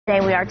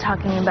Today we are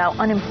talking about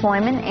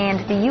unemployment and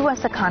the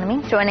U.S.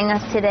 economy. Joining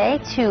us today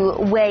to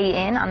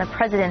weigh in on the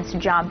president's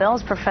job bill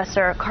is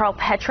Professor Karl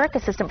Petrick,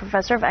 Assistant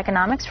Professor of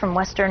Economics from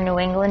Western New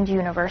England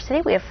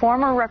University. We have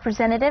former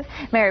Representative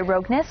Mary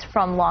Rogness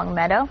from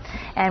Longmeadow,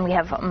 and we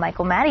have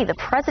Michael Maddie, the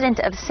President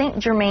of St.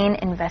 Germain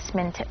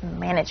Investment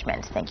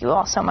Management. Thank you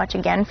all so much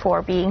again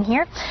for being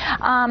here.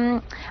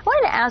 I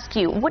wanted to ask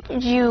you, what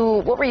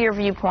were your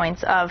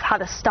viewpoints of how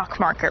the stock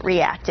market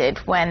reacted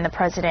when the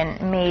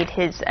president made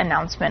his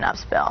announcement of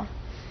this bill?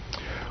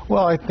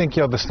 Well, I think,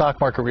 the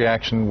stock market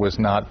reaction was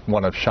not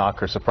one of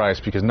shock or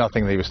surprise, because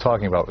nothing that he was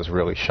talking about was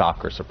really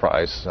shock or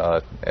surprise.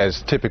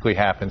 As typically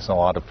happens in a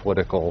lot of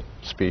political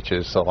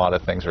speeches, a lot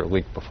of things are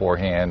leaked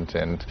beforehand,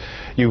 and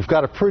you've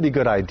got a pretty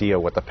good idea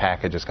what the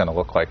package is going to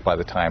look like by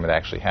the time it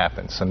actually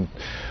happens. And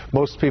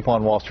most people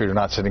on Wall Street are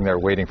not sitting there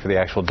waiting for the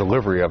actual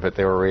delivery of it.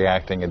 They were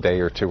reacting a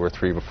day or two or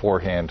three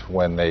beforehand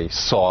when they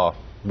saw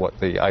what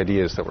the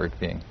ideas that were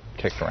being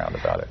kicked around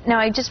about it. Now,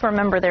 I just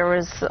remember there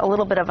was a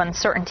little bit of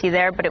uncertainty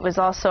there, but it was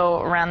also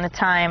around the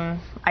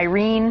time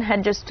Irene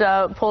had just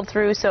pulled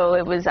through, so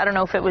it was, I don't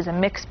know if it was a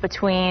mix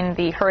between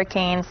the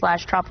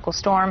hurricane/tropical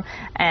storm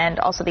and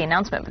also the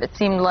announcement, but it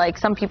seemed like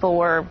some people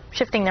were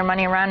shifting their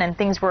money around and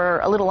things were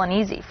a little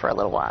uneasy for a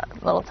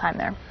little time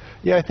there.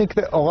 Yeah, I think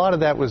that a lot of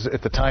that was,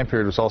 at the time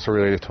period, was also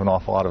related to an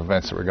awful lot of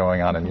events that were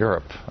going on in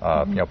Europe.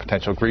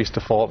 Potential Greece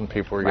default, and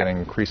people were getting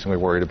increasingly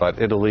worried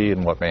about Italy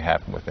and what may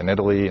happen within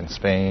Italy and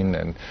Spain.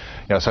 And,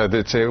 so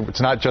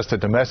it's not just a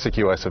domestic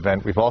U.S.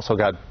 event. We've also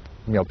got,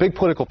 big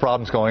political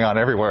problems going on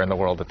everywhere in the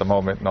world at the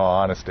moment, in all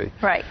honesty.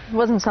 Right. It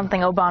wasn't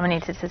something Obama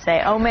needed to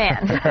say, oh,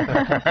 man,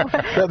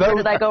 where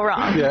did I go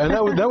wrong? Yeah,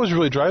 and that was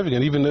really driving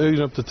it, even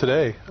up to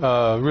today.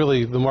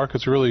 Really, the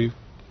markets really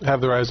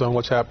have their eyes on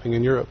what's happening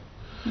in Europe.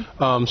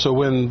 So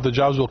when the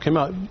jobs bill came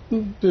out,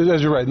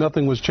 as you're right,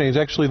 nothing was changed.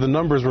 Actually, the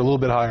numbers were a little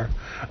bit higher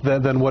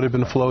than what had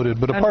been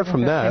floated. But apart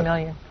from that,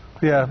 million.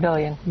 Yeah,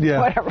 billion, yeah,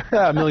 whatever.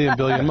 Yeah, a million,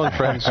 billion, among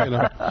friends,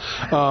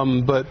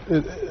 But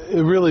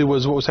it really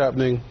was what was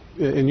happening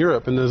in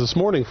Europe. And this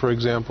morning, for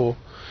example,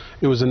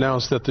 it was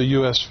announced that the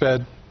U.S.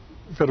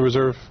 Federal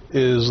Reserve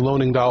is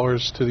loaning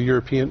dollars to the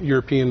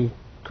European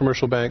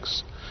commercial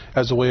banks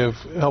as a way of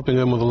helping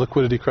them with a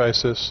liquidity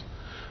crisis.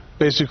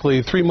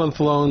 Basically,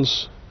 3-month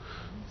loans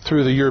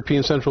through the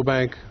European Central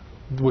Bank,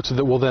 which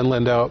will then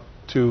lend out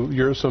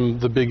to some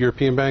of the big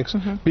European banks.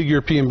 Big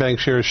European bank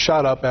shares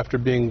shot up after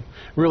being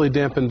really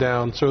dampened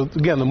down. So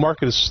again, the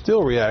market is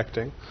still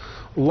reacting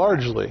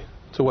largely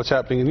to what's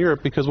happening in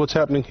Europe, because what's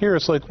happening here,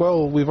 it's like,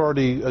 well, we've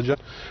already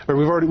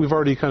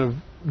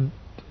kind of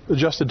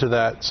adjusted to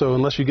that. So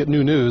unless you get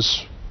new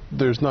news,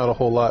 there's not a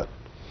whole lot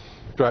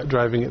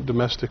driving it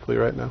domestically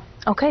right now.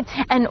 Okay.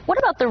 And what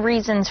about the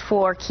reasons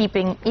for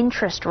keeping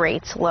interest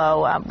rates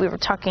low? We were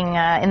talking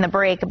in the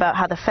break about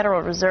how the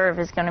Federal Reserve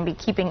is going to be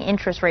keeping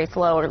interest rates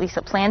low, or at least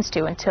it plans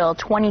to, until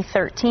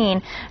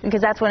 2013, because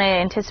that's when it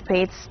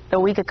anticipates the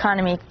weak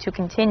economy to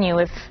continue,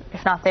 if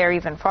not there,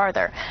 even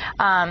farther.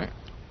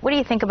 What do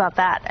you think about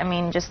that? I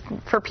mean, just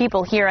for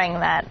people hearing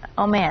that,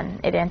 oh man,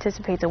 it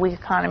anticipates a weak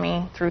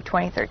economy through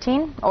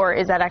 2013, or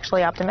is that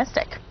actually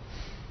optimistic?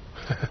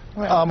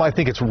 I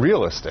think it's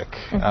realistic.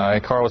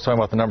 Karl was talking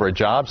about the number of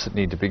jobs that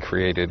need to be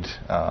created.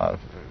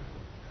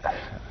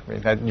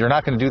 You're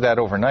not going to do that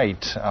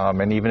overnight,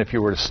 and even if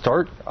you were to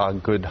start a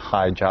good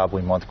high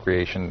jobly month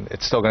creation,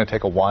 it's still going to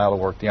take a while to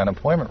work the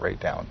unemployment rate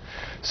down.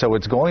 So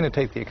it's going to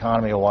take the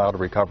economy a while to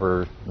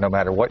recover no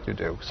matter what you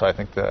do. So I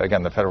think,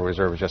 again, the Federal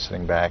Reserve is just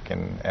sitting back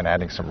and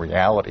adding some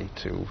reality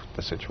to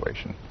the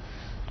situation.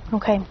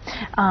 Okay.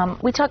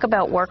 We talk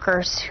about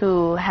workers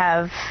who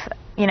have,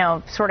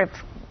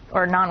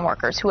 or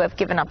non-workers who have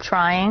given up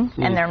trying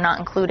and they're not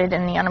included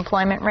in the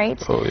unemployment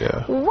rate. Oh,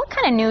 yeah. What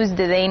kind of news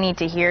do they need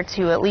to hear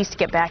to at least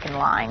get back in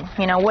line?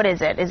 What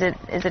is it? Is it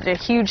a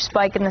huge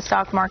spike in the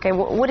stock market?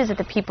 What is it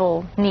that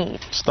people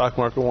need? Stock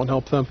market won't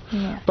help them.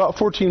 Yeah. About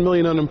 14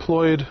 million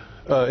unemployed,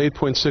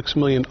 8.6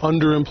 million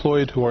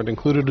underemployed who aren't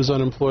included as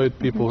unemployed,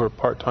 people who are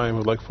part-time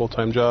who like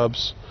full-time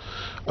jobs.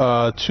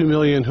 2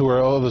 million who are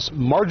all this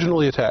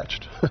marginally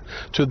attached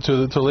to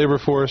the labor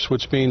force,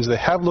 which means they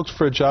have looked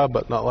for a job,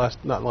 but not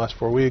in the last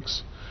 4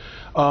 weeks.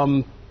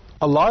 A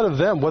lot of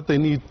them, what they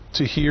need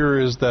to hear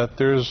is that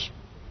there's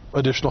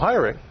additional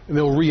hiring, and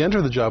they'll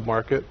re-enter the job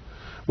market,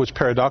 which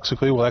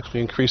paradoxically will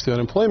actually increase the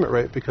unemployment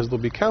rate because they'll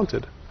be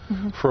counted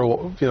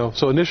for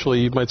So initially,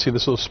 you might see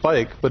this little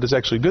spike, but it's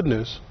actually good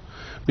news,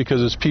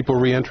 because it's people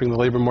re-entering the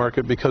labor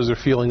market because they're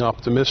feeling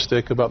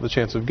optimistic about the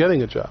chance of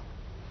getting a job.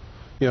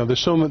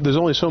 There's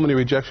only so many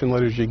rejection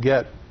letters you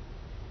get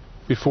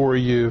before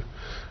you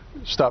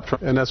stop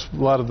trying, and that's a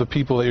lot of the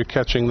people that you're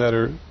catching that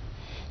are,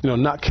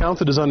 not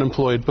counted as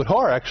unemployed, but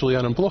are actually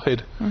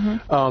unemployed.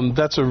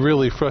 That's a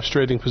really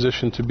frustrating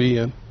position to be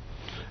in,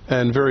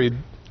 and very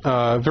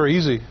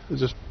easy.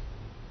 It's just,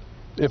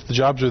 if the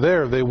jobs are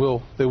there, they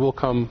will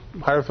come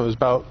hire from. There's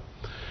about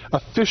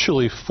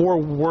officially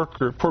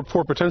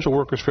 4 potential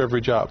workers for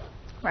every job.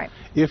 Right.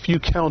 If you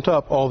count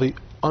up all the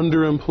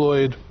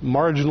underemployed,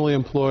 marginally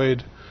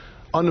employed,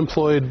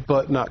 unemployed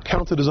but not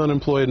counted as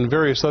unemployed and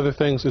various other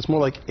things. It's more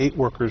like 8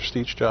 workers to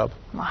each job.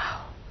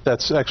 Wow.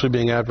 That's actually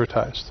being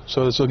advertised.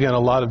 So it's, again, a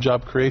lot of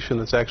job creation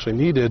that's actually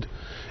needed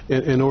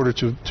in order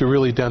to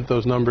really dent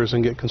those numbers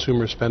and get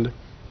consumer spending.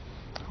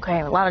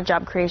 Okay, a lot of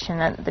job creation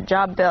that the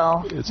job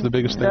bill it's the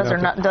biggest thing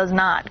does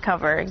not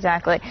cover,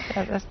 exactly.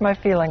 Yeah, that's my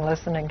feeling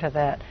listening to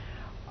that.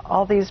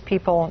 All these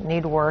people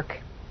need work,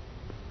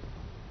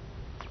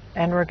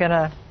 and we're going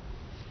to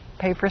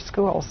pay for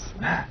schools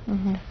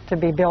to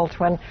be built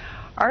when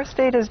our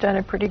state has done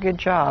a pretty good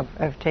job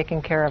of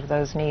taking care of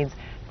those needs.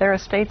 There are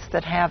states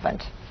that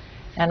haven't,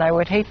 and I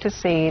would hate to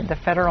see the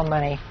federal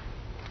money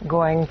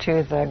going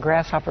to the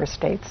grasshopper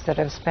states that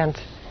have spent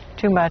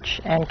too much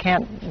and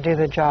can't do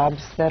the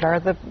jobs that are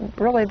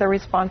really the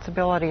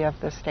responsibility of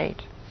the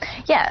state.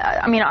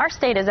 Yeah, I mean, our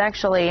state is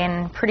actually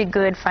in pretty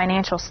good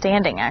financial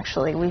standing,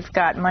 actually. We've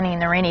got money in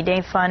the rainy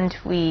day fund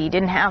we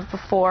didn't have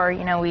before.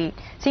 You know, we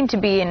seem to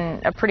be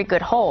in a pretty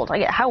good hold.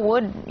 How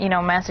would,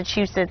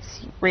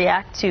 Massachusetts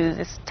react to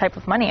this type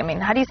of money? I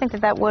mean, how do you think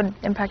that would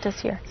impact us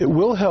here? It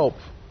will help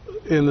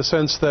in the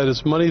sense that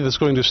it's money that's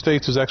going to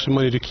states is actually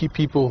money to keep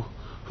people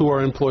who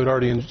are employed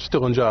already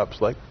still in jobs,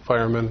 like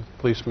firemen,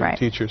 policemen, right.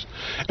 teachers.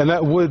 And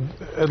that would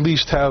at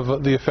least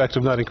have the effect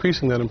of not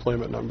increasing the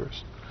unemployment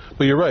numbers.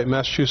 But you're right,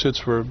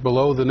 Massachusetts, we're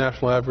below the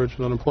national average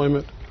in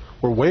unemployment.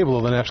 We're way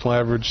below the national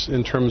average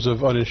in terms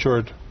of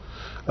uninsured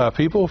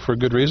people, for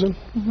good reason.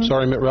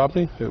 Sorry, Mitt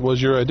Romney, it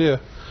was your idea.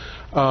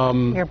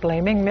 You're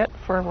blaming Mitt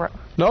for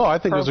No, I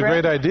think it was a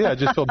great idea. I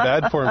just feel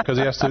bad for him because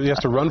he has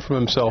to run from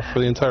himself for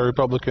the entire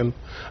Republican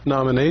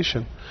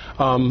nomination.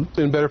 In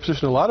a better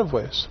position in a lot of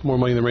ways, more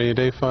money in the rainy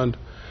day fund.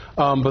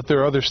 But there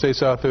are other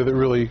states out there that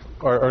really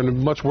are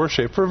in much worse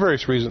shape for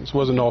various reasons. It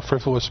wasn't all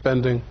frivolous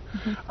spending.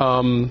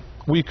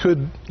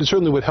 It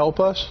certainly would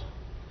help us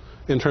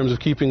in terms of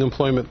keeping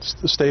employment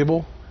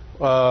stable,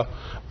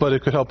 but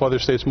it could help other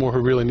states more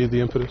who really need the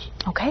impetus.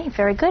 Okay,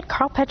 very good.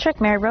 Karl Petrick,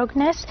 Mary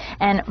Rogness,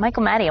 and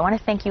Michael Maddie, I want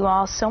to thank you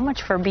all so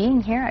much for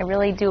being here. I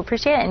really do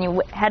appreciate it, and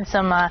you had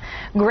some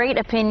great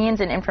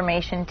opinions and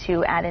information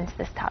to add into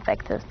this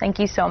topic, so thank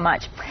you so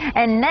much.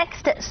 And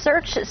next,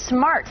 Search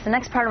Smart. The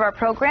next part of our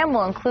program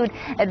will include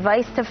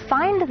advice to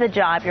find the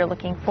job you're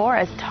looking for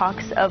as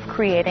talks of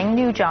creating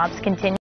new jobs continue.